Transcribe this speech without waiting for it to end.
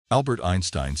Albert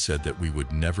Einstein said that we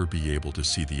would never be able to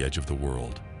see the edge of the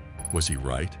world. Was he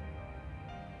right?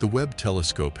 The Webb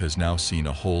telescope has now seen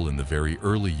a hole in the very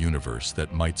early universe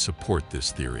that might support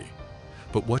this theory.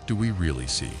 But what do we really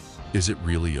see? Is it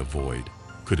really a void?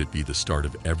 Could it be the start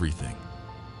of everything?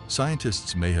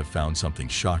 Scientists may have found something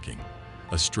shocking.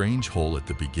 A strange hole at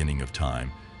the beginning of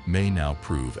time may now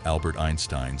prove Albert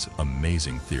Einstein's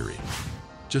amazing theory.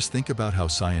 Just think about how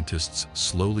scientists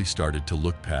slowly started to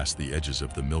look past the edges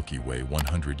of the Milky Way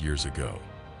 100 years ago.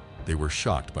 They were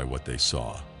shocked by what they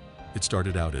saw. It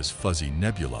started out as fuzzy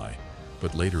nebulae,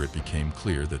 but later it became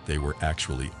clear that they were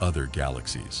actually other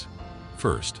galaxies.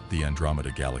 First, the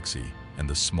Andromeda Galaxy and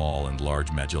the small and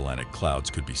large Magellanic Clouds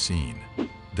could be seen.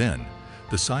 Then,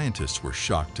 the scientists were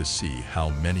shocked to see how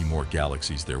many more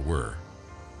galaxies there were.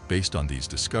 Based on these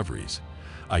discoveries,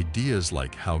 ideas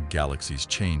like how galaxies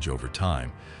change over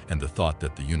time and the thought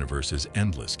that the universe is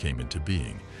endless came into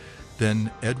being.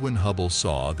 Then Edwin Hubble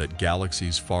saw that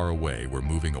galaxies far away were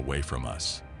moving away from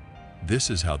us. This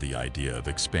is how the idea of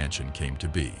expansion came to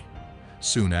be.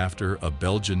 Soon after, a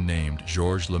Belgian named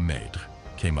Georges Lemaitre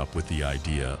came up with the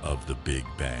idea of the Big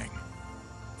Bang.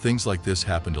 Things like this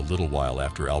happened a little while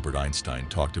after Albert Einstein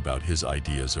talked about his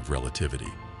ideas of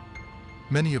relativity.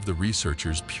 Many of the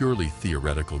researchers' purely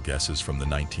theoretical guesses from the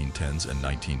 1910s and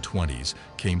 1920s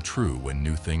came true when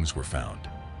new things were found.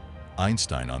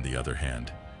 Einstein, on the other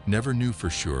hand, never knew for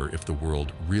sure if the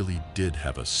world really did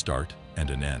have a start and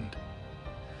an end.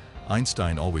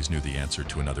 Einstein always knew the answer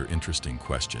to another interesting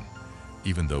question.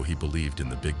 Even though he believed in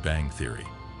the Big Bang theory,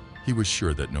 he was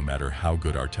sure that no matter how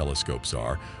good our telescopes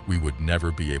are, we would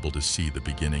never be able to see the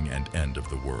beginning and end of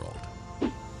the world.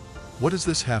 What does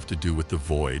this have to do with the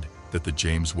void that the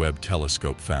James Webb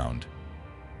Telescope found?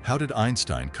 How did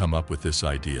Einstein come up with this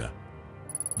idea?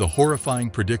 The horrifying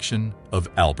prediction of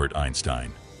Albert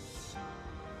Einstein.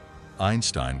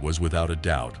 Einstein was without a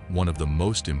doubt one of the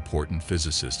most important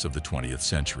physicists of the 20th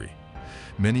century.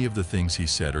 Many of the things he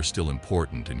said are still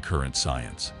important in current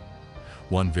science.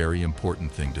 One very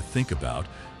important thing to think about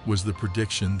was the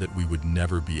prediction that we would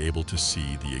never be able to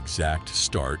see the exact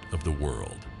start of the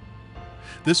world.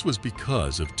 This was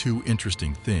because of two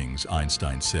interesting things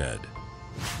Einstein said.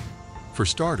 For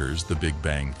starters, the Big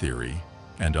Bang theory,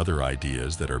 and other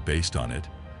ideas that are based on it,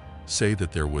 say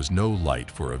that there was no light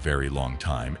for a very long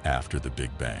time after the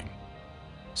Big Bang.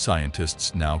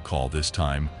 Scientists now call this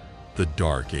time the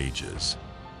Dark Ages.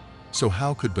 So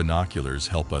how could binoculars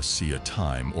help us see a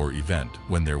time or event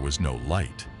when there was no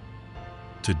light?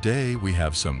 Today we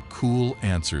have some cool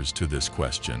answers to this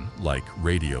question, like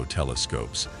radio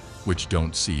telescopes, which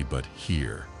don't see but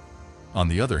hear. On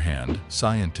the other hand,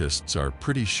 scientists are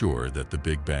pretty sure that the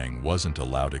Big Bang wasn't a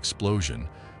loud explosion,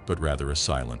 but rather a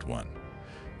silent one.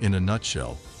 In a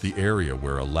nutshell, the area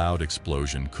where a loud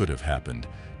explosion could have happened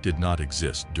did not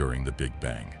exist during the Big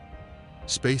Bang.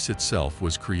 Space itself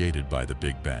was created by the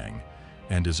Big Bang,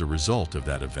 and as a result of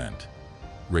that event,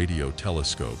 radio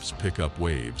telescopes pick up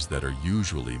waves that are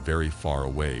usually very far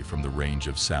away from the range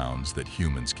of sounds that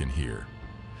humans can hear.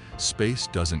 Space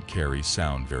doesn't carry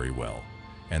sound very well,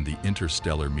 and the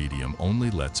interstellar medium only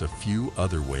lets a few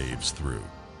other waves through.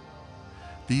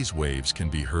 These waves can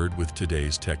be heard with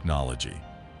today's technology,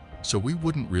 so we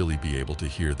wouldn't really be able to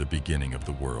hear the beginning of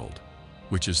the world,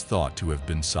 which is thought to have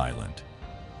been silent.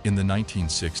 In the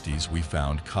 1960s, we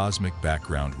found cosmic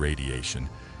background radiation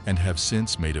and have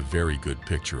since made a very good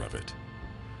picture of it.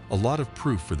 A lot of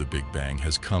proof for the Big Bang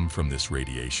has come from this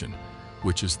radiation,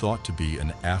 which is thought to be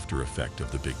an after effect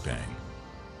of the Big Bang.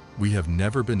 We have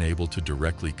never been able to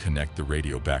directly connect the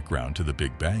radio background to the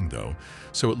Big Bang, though,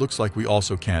 so it looks like we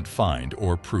also can't find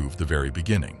or prove the very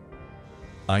beginning.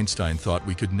 Einstein thought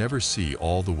we could never see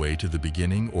all the way to the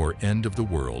beginning or end of the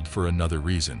world for another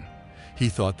reason. He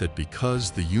thought that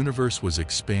because the universe was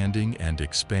expanding and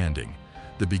expanding,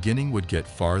 the beginning would get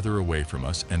farther away from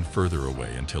us and further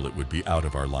away until it would be out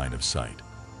of our line of sight.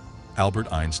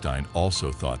 Albert Einstein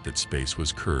also thought that space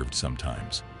was curved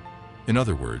sometimes. In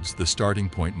other words, the starting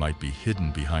point might be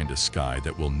hidden behind a sky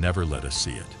that will never let us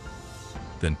see it.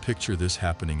 Then picture this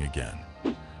happening again.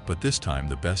 But this time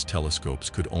the best telescopes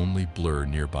could only blur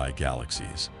nearby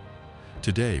galaxies.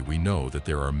 Today we know that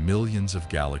there are millions of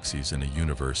galaxies in a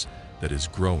universe that is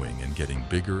growing and getting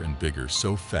bigger and bigger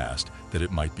so fast that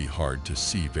it might be hard to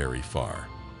see very far.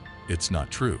 It's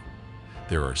not true.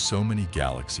 There are so many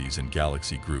galaxies and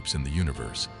galaxy groups in the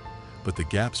universe, but the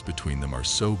gaps between them are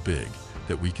so big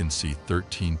that we can see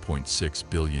 13.6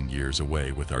 billion years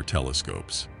away with our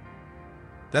telescopes.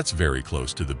 That's very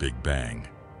close to the Big Bang.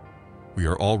 We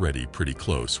are already pretty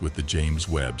close with the James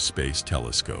Webb Space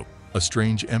Telescope. A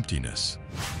strange emptiness.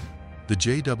 The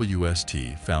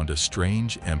JWST found a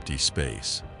strange empty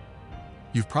space.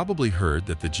 You've probably heard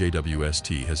that the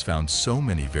JWST has found so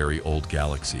many very old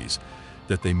galaxies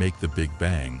that they make the Big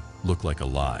Bang look like a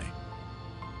lie.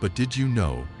 But did you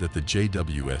know that the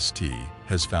JWST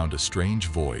has found a strange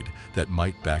void that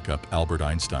might back up Albert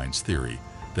Einstein's theory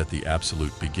that the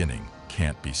absolute beginning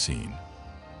can't be seen?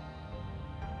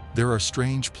 There are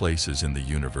strange places in the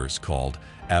universe called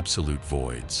absolute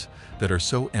voids that are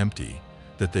so empty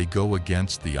that they go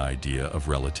against the idea of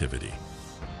relativity.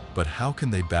 But how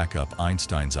can they back up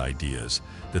Einstein's ideas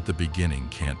that the beginning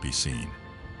can't be seen?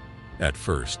 At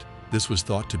first, this was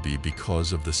thought to be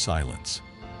because of the silence,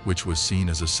 which was seen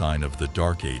as a sign of the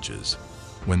Dark Ages,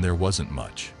 when there wasn't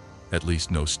much, at least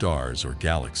no stars or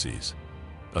galaxies.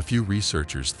 A few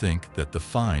researchers think that the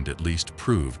find at least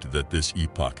proved that this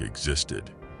epoch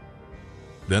existed.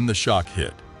 Then the shock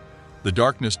hit. The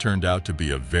darkness turned out to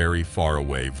be a very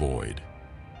far-away void.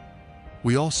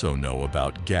 We also know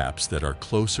about gaps that are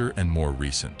closer and more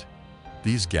recent.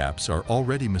 These gaps are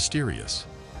already mysterious,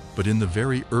 but in the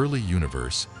very early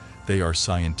universe, they are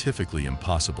scientifically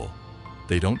impossible.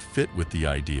 They don't fit with the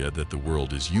idea that the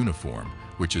world is uniform,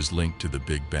 which is linked to the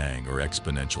Big Bang or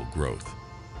exponential growth.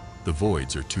 The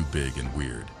voids are too big and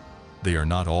weird. They are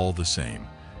not all the same,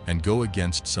 and go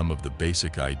against some of the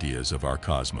basic ideas of our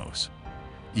cosmos.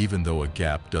 Even though a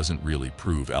gap doesn't really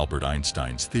prove Albert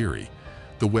Einstein's theory,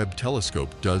 the Webb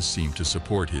telescope does seem to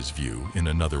support his view in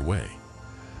another way.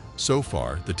 So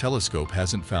far, the telescope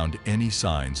hasn't found any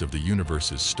signs of the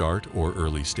universe's start or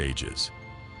early stages.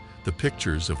 The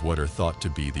pictures of what are thought to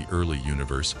be the early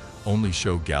universe only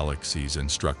show galaxies and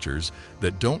structures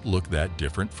that don't look that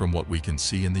different from what we can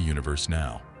see in the universe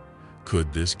now.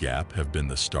 Could this gap have been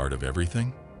the start of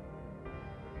everything?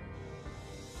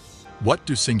 What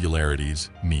do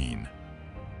singularities mean?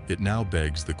 It now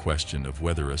begs the question of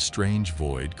whether a strange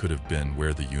void could have been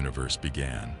where the universe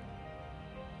began.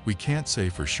 We can't say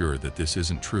for sure that this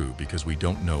isn't true because we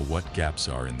don't know what gaps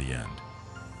are in the end.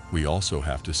 We also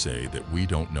have to say that we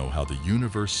don't know how the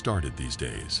universe started these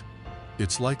days.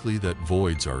 It's likely that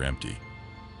voids are empty,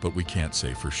 but we can't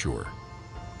say for sure.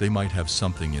 They might have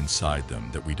something inside them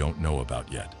that we don't know about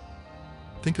yet.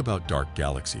 Think about dark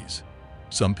galaxies.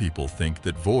 Some people think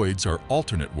that voids are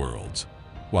alternate worlds,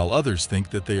 while others think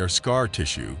that they are scar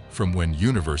tissue from when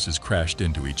universes crashed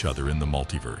into each other in the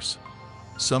multiverse.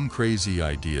 Some crazy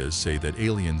ideas say that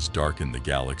aliens darken the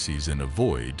galaxies in a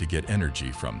void to get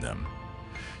energy from them.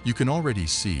 You can already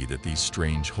see that these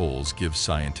strange holes give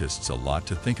scientists a lot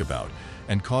to think about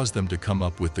and cause them to come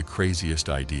up with the craziest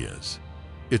ideas.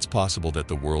 It's possible that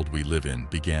the world we live in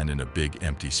began in a big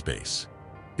empty space.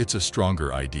 It's a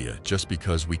stronger idea just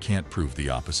because we can't prove the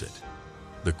opposite.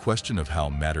 The question of how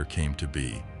matter came to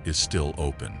be is still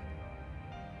open.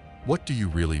 What do you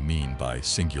really mean by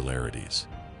singularities?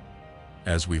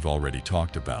 As we've already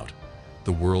talked about,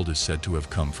 the world is said to have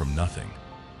come from nothing.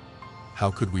 How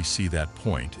could we see that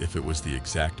point if it was the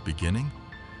exact beginning?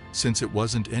 Since it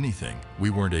wasn't anything,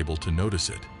 we weren't able to notice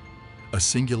it. A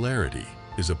singularity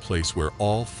is a place where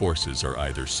all forces are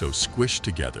either so squished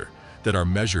together that our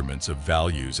measurements of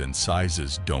values and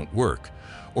sizes don't work,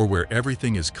 or where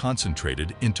everything is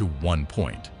concentrated into one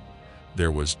point.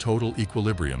 There was total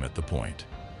equilibrium at the point,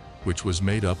 which was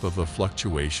made up of a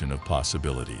fluctuation of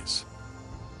possibilities.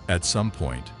 At some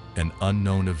point, an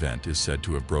unknown event is said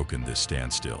to have broken this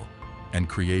standstill, and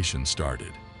creation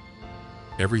started.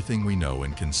 Everything we know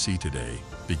and can see today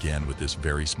began with this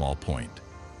very small point.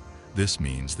 This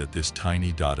means that this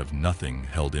tiny dot of nothing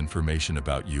held information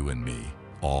about you and me,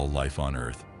 all life on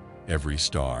Earth, every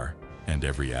star, and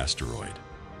every asteroid.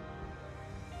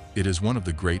 It is one of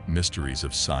the great mysteries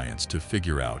of science to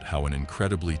figure out how an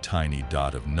incredibly tiny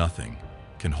dot of nothing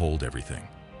can hold everything.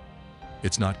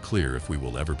 It's not clear if we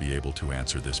will ever be able to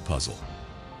answer this puzzle.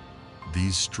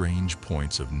 These strange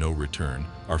points of no return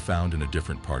are found in a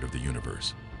different part of the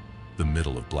universe, the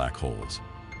middle of black holes.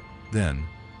 Then,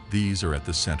 these are at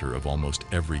the center of almost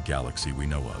every galaxy we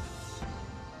know of.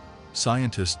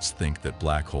 Scientists think that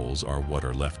black holes are what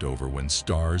are left over when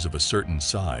stars of a certain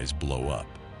size blow up.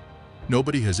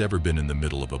 Nobody has ever been in the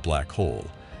middle of a black hole,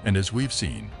 and as we've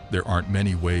seen, there aren't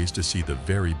many ways to see the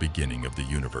very beginning of the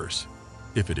universe,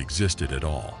 if it existed at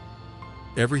all.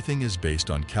 Everything is based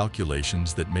on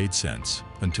calculations that made sense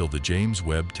until the James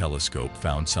Webb Telescope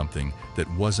found something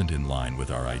that wasn't in line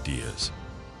with our ideas.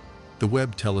 The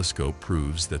Webb Telescope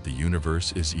proves that the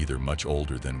universe is either much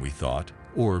older than we thought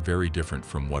or very different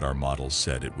from what our models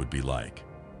said it would be like.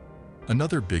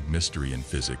 Another big mystery in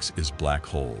physics is black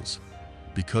holes.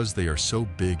 Because they are so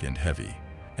big and heavy,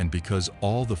 and because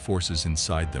all the forces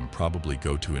inside them probably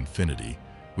go to infinity,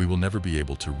 We will never be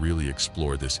able to really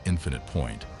explore this infinite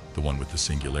point, the one with the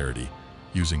singularity,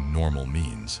 using normal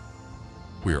means.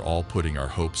 We are all putting our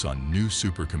hopes on new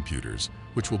supercomputers,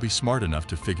 which will be smart enough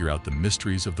to figure out the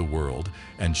mysteries of the world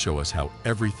and show us how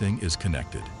everything is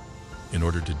connected. In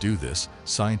order to do this,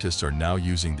 scientists are now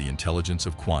using the intelligence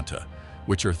of quanta,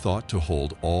 which are thought to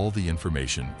hold all the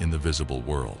information in the visible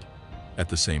world. At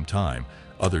the same time,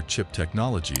 other chip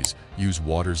technologies use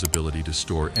water's ability to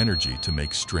store energy to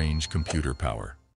make strange computer power.